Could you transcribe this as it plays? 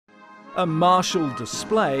a martial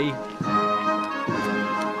display,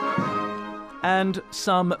 and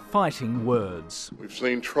some fighting words. We've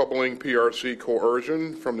seen troubling PRC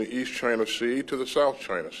coercion from the East China Sea to the South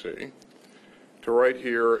China Sea to right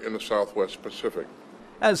here in the Southwest Pacific.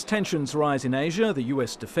 As tensions rise in Asia, the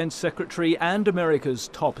US Defense Secretary and America's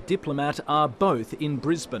top diplomat are both in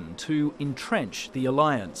Brisbane to entrench the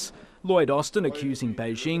alliance. Lloyd Austin accusing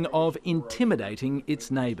Beijing of intimidating its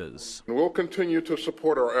neighbours. We'll continue to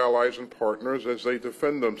support our allies and partners as they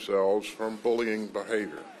defend themselves from bullying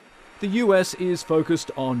behaviour. The US is focused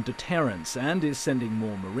on deterrence and is sending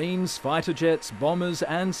more Marines, fighter jets, bombers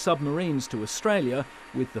and submarines to Australia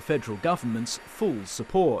with the federal government's full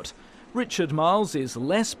support. Richard Miles is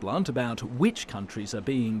less blunt about which countries are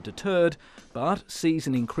being deterred, but sees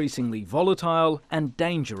an increasingly volatile and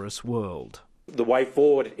dangerous world. The way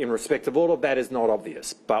forward in respect of all of that is not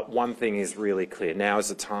obvious, but one thing is really clear. Now is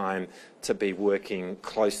the time to be working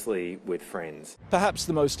closely with friends. Perhaps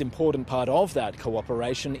the most important part of that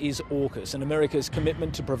cooperation is AUKUS and America's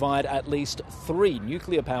commitment to provide at least 3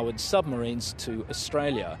 nuclear-powered submarines to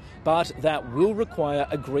Australia. But that will require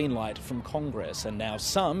a green light from Congress, and now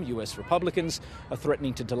some US Republicans are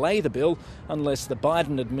threatening to delay the bill unless the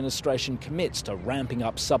Biden administration commits to ramping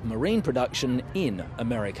up submarine production in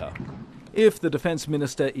America. If the Defence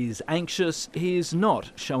Minister is anxious, he is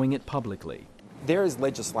not showing it publicly. There is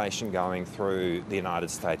legislation going through the United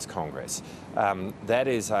States Congress. That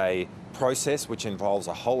is a process which involves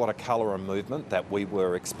a whole lot of colour and movement that we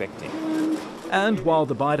were expecting. And while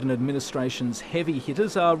the Biden administration's heavy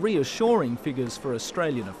hitters are reassuring figures for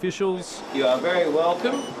Australian officials, you are very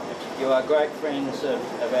welcome. You are great friends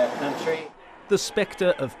of our country. The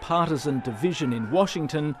spectre of partisan division in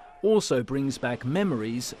Washington also brings back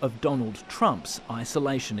memories of Donald Trump's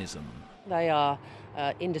isolationism. They are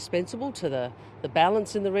indispensable to the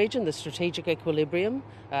balance in the region, the strategic equilibrium,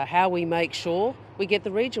 how we make sure we get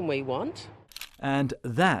the region we want. And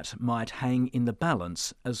that might hang in the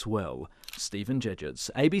balance as well. Stephen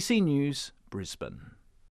Dziedzic, ABC News, Brisbane.